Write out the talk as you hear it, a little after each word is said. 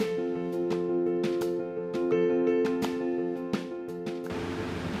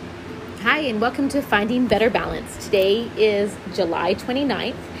and welcome to Finding Better Balance. Today is July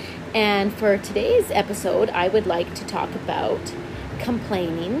 29th, and for today's episode, I would like to talk about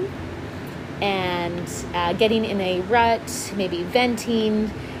complaining and getting in a rut, maybe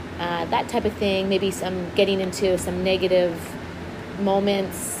venting, that type of thing, maybe getting into some negative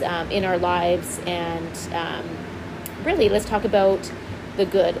moments in our lives, and really let's talk about the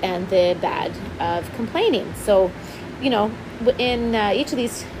good and the bad of complaining. So, in each of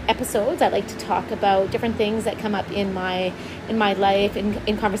these episodes, I like to talk about different things that come up in my life,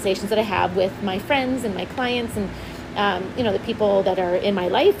 in conversations that I have with my friends and my clients, and the people that are in my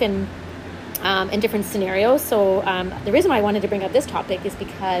life, and in different scenarios. So the reason why I wanted to bring up this topic is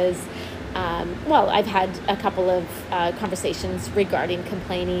because I've had a couple of conversations regarding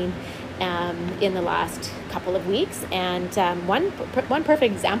complaining in the last couple of weeks, and one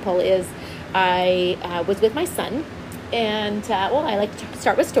perfect example is I was with my son. And, I like to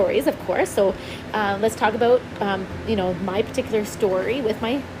start with stories, of course. So, let's talk about, my particular story with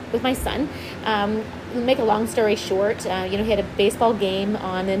my son. Make a long story short, he had a baseball game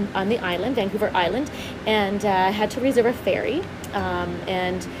on the island, Vancouver Island, and had to reserve a ferry.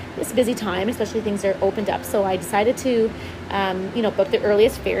 And it's a busy time, especially things are opened up. So I decided to, book the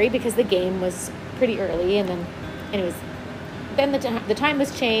earliest ferry because the game was pretty early. And then, anyways, then the time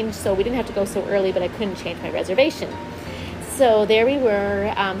was changed, so we didn't have to go so early, but I couldn't change my reservation. So there we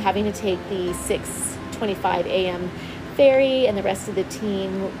were, having to take the 6:25 a.m. ferry, and the rest of the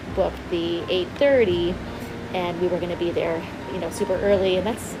team booked the 8:30, and we were going to be there, super early, and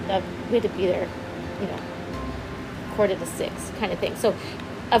that's we had to be there, 5:45 kind of thing. So,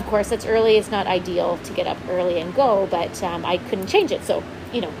 of course, it's early. It's not ideal to get up early and go, but I couldn't change it, so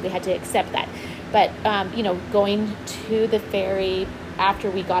we had to accept that. But going to the ferry, after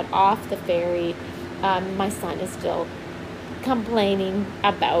we got off the ferry, my son is still complaining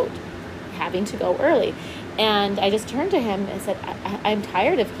about having to go early. And I just turned to him and said, I'm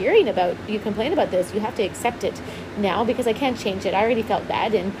tired of hearing about you complain about this. You have to accept it now because I can't change it. I already felt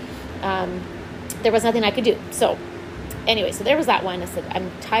bad, and there was nothing I could do. So anyway, so there was that one. I said, I'm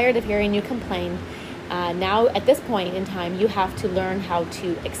tired of hearing you complain. Now at this point in time, you have to learn how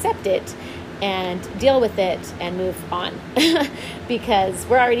to accept it and deal with it and move on because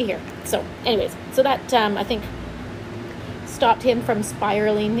we're already here. So anyways, so that I think stopped him from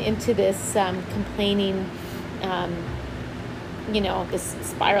spiraling into this complaining, this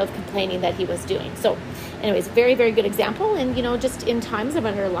spiral of complaining that he was doing. So anyways, very, very good example. And, just in times of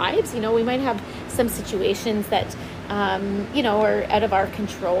our lives, we might have some situations that, are out of our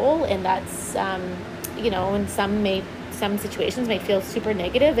control, and that's, and some situations may feel super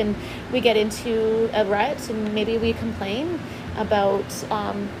negative, and we get into a rut, and maybe we complain about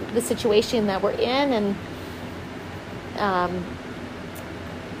the situation that we're in. And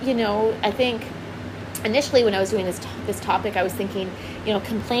I think initially when I was doing this topic, I was thinking,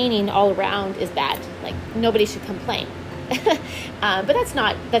 complaining all around is bad. Like, nobody should complain. But that's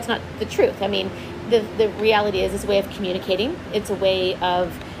not the truth. I mean, the reality is it's a way of communicating. It's a way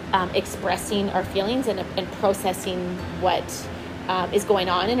of expressing our feelings and processing what is going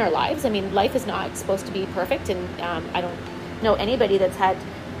on in our lives. I mean, life is not supposed to be perfect, and I don't know anybody that's had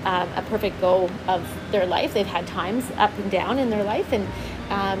a perfect go of their life. They've had times up and down in their life, and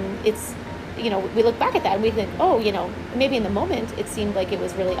it's, we look back at that and we think, maybe in the moment it seemed like it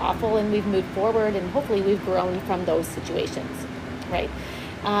was really awful, and we've moved forward, and hopefully we've grown from those situations, right?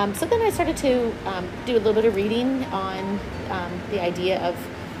 So then I started to do a little bit of reading on the idea of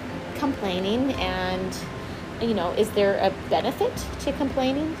complaining, and is there a benefit to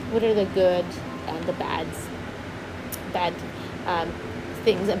complaining? What are the good and the bad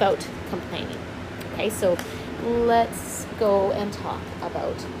things about complaining? Okay, so let's go and talk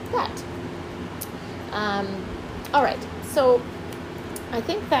about that. All right, so I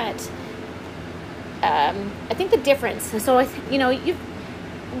think that the difference. So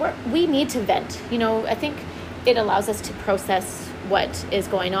we need to vent. I think it allows us to process what is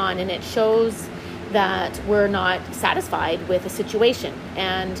going on, and it shows that we're not satisfied with a situation,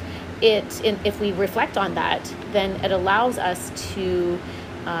 and if we reflect on that, then it allows us to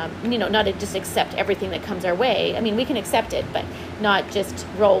not to just accept everything that comes our way. I mean, we can accept it, but not just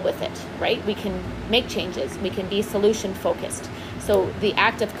roll with it, right? We can make changes. We can be solution focused. So the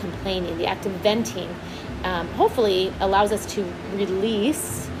act of complaining, the act of venting, hopefully allows us to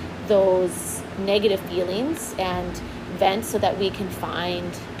release those negative feelings and vent so that we can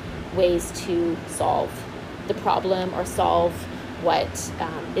find ways to solve the problem or solve what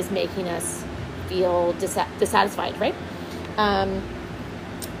is making us feel dissatisfied, right?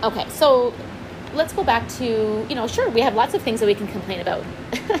 Okay, so let's go back to, sure, we have lots of things that we can complain about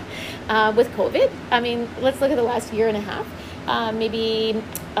with COVID. I mean, let's look at the last year and a half. Maybe,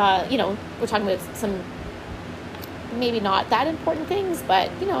 we're talking about some maybe not that important things, but,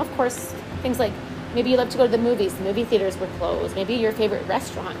 of course, things like maybe you love to go to the movies. The movie theaters were closed. Maybe your favorite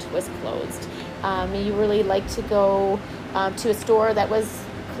restaurant was closed. You really like to go to a store that was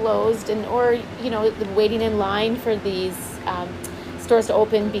closed, or waiting in line for these stores to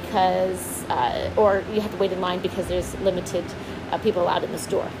open because, or you have to wait in line because there's limited people allowed in the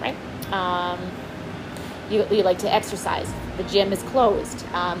store, right? You like to exercise. The gym is closed,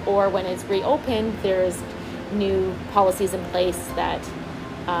 or when it's reopened, there's new policies in place that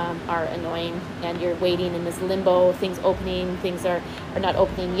are annoying, and you're waiting in this limbo. Things opening, things are not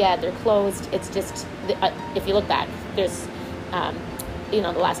opening yet. They're closed. It's just, if you look back, there's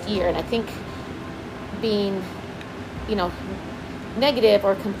the last year, and I think being negative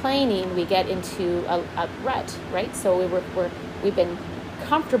or complaining, we get into a rut, right? So we've been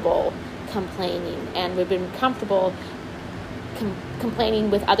comfortable complaining, and we've been comfortable complaining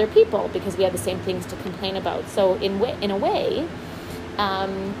with other people because we have the same things to complain about. So in a way,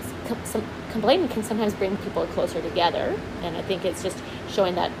 some complaining can sometimes bring people closer together, and I think it's just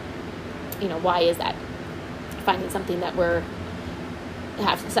showing that, why is that? Finding something that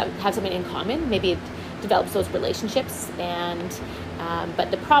have something in common. Maybe it develops those relationships, and but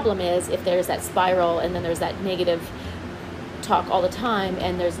the problem is if there's that spiral and then there's that negative talk all the time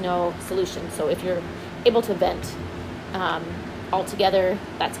and there's no solution. So if you're able to vent altogether,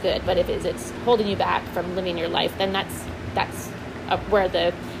 that's good. But if it's holding you back from living your life, then that's where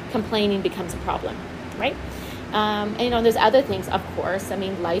the complaining becomes a problem, right? And there's other things, of course. I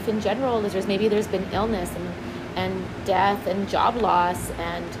mean, life in general is there's been illness and death and job loss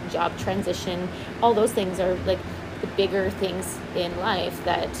and job transition. All those things are like the bigger things in life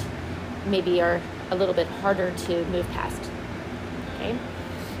that maybe are a little bit harder to move past. Okay.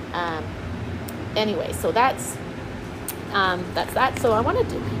 Anyway, so that's that. So I wanted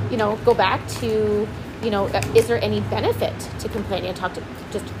to, go back to, is there any benefit to complaining? I talked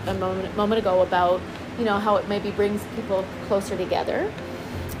just a moment ago about, how it maybe brings people closer together.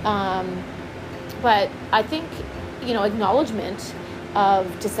 But I think, acknowledgement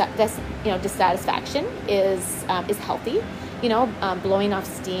of dissatisfaction is healthy. Blowing off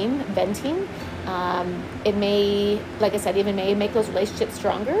steam, venting. It may, like I said, even may make those relationships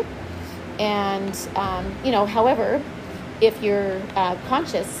stronger. And, however, if you're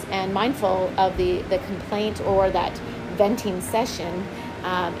conscious and mindful of the complaint or that venting session,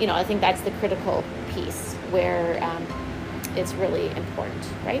 I think that's the critical piece where it's really important,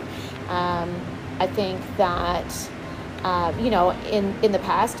 right? I think that, in the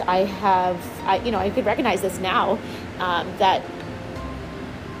past, I could recognize this now, that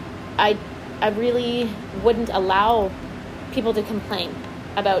I really wouldn't allow people to complain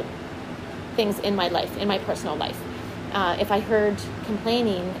about things in my life, in my personal life. If I heard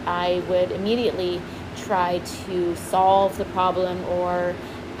complaining, I would immediately try to solve the problem or,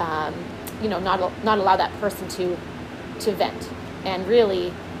 not allow that person to vent. And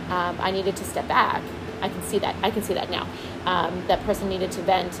really, I needed to step back. I can see that now. That person needed to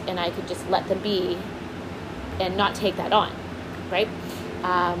vent, and I could just let them be and not take that on, right?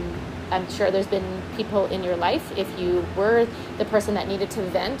 I'm sure there's been people in your life, if you were the person that needed to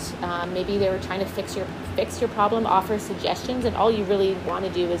vent, maybe they were trying to fix your problem, offer suggestions, and all you really want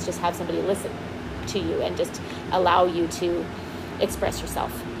to do is just have somebody listen to you and just allow you to express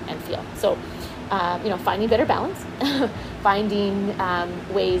yourself and feel. So, finding better balance, finding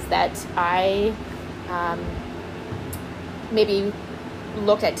ways that I maybe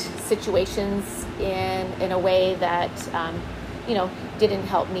look at situations in a way that didn't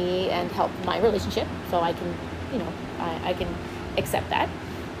help me and help my relationship, so I can I can accept that.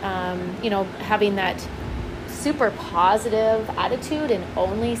 Having that super positive attitude and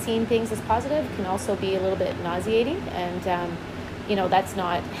only seeing things as positive can also be a little bit nauseating, and that's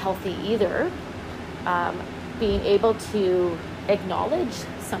not healthy either. Being able to acknowledge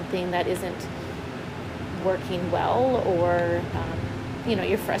something that isn't working well, or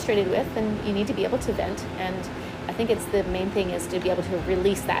you're frustrated with, and you need to be able to vent. And I think it's the main thing is to be able to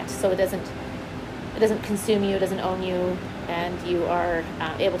release that, so it doesn't consume you, it doesn't own you, and you are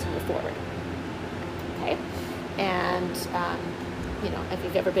able to move forward. Okay, and if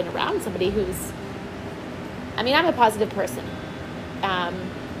you've ever been around somebody who's, I'm a positive person,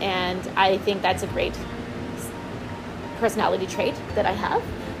 and I think that's a great personality trait that I have.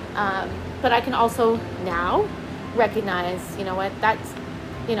 But I can also now recognize, that's,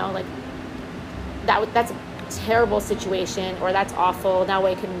 that's a terrible situation, or that's awful. Now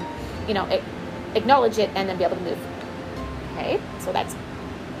I can, acknowledge it and then be able to move. Okay, so that's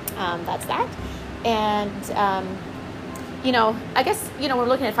that. And I guess we're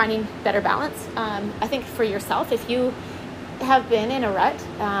looking at finding better balance. I think for yourself, if you have been in a rut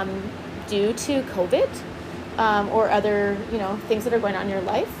due to COVID or other things that are going on in your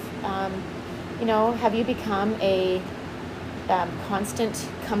life, have you become a constant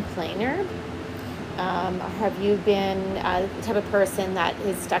complainer? Have you been the type of person that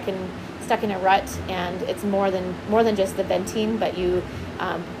is stuck in a rut, and it's more than just the venting, but you're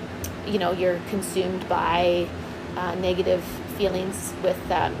consumed by negative feelings with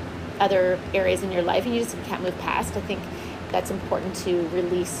other areas in your life, and you just can't move past? I think that's important to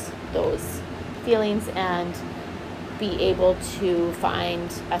release those feelings and be able to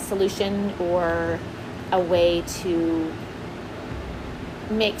find a solution or a way to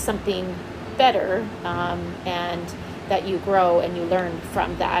make something better, and that you grow and you learn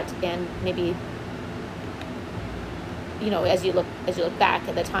from that. And maybe as you look back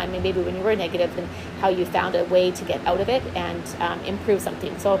at the time, and maybe when you were negative, and how you found a way to get out of it and improve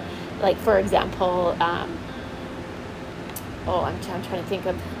something. So, like, for example, I'm trying to think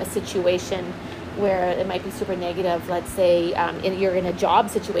of a situation where it might be super negative. Let's say you're in a job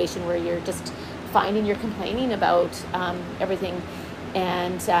situation where you're just finding you're complaining about everything,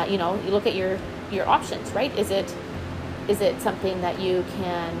 and you look at your options, right? Is it something that is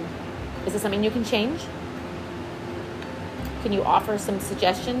it something you can change? Can you offer some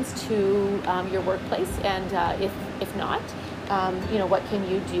suggestions to your workplace? And if not, what can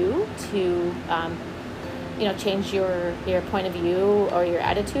you do to change your point of view or your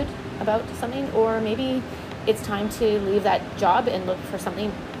attitude about something? Or maybe it's time to leave that job and look for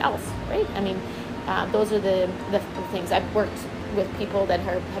something else, right? I mean, those are the things. I've worked with people that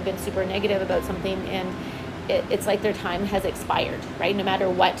have been super negative about something, and it's like their time has expired, right? No matter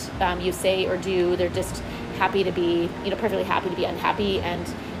what you say or do, they're just happy to be, perfectly happy to be unhappy and,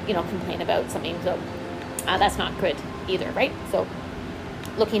 complain about something. So that's not good either, right? So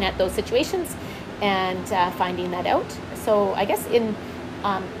looking at those situations and finding that out. So I guess in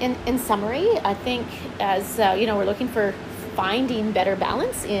summary, I think as, we're looking for finding better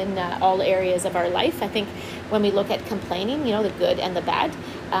balance in all areas of our life. I think when we look at complaining, the good and the bad,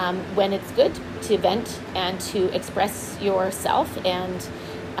 when it's good to vent and to express yourself and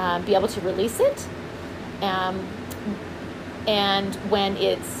be able to release it, and when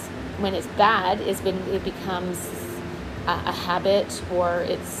it's bad is when it becomes a habit, or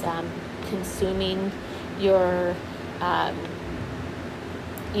it's consuming your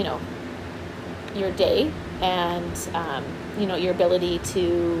your day, and your ability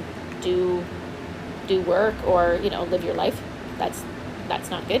to do work or live your life. That's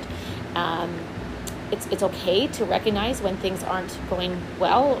not good. It's okay to recognize when things aren't going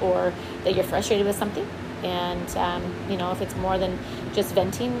well, or that you're frustrated with something. And if it's more than just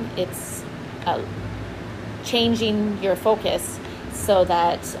venting, it's changing your focus so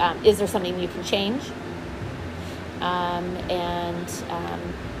that is there something you can change?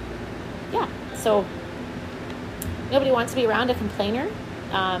 So nobody wants to be around a complainer,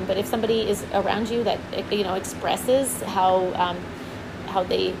 but if somebody is around you that expresses how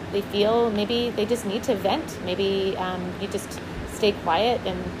they feel, maybe they just need to vent. Maybe you just stay quiet,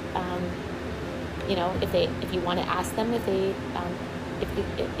 and if you want to ask them if they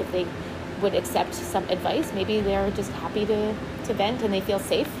would accept some advice, maybe they're just happy to vent and they feel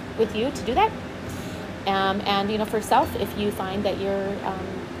safe with you to do that. And for self, if you find that you're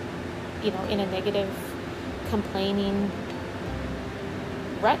in a negative complaining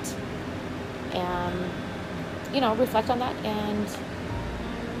rut, reflect on that and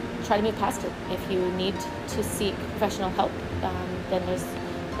try to move past it. If you need to seek professional help, then there's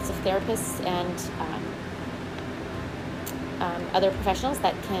lots of therapists and other professionals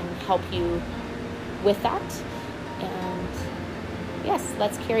that can help you with that. And yes,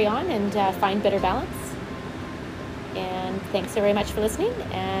 let's carry on and find better balance. And thanks so very much for listening,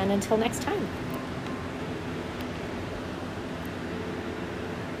 and until next time.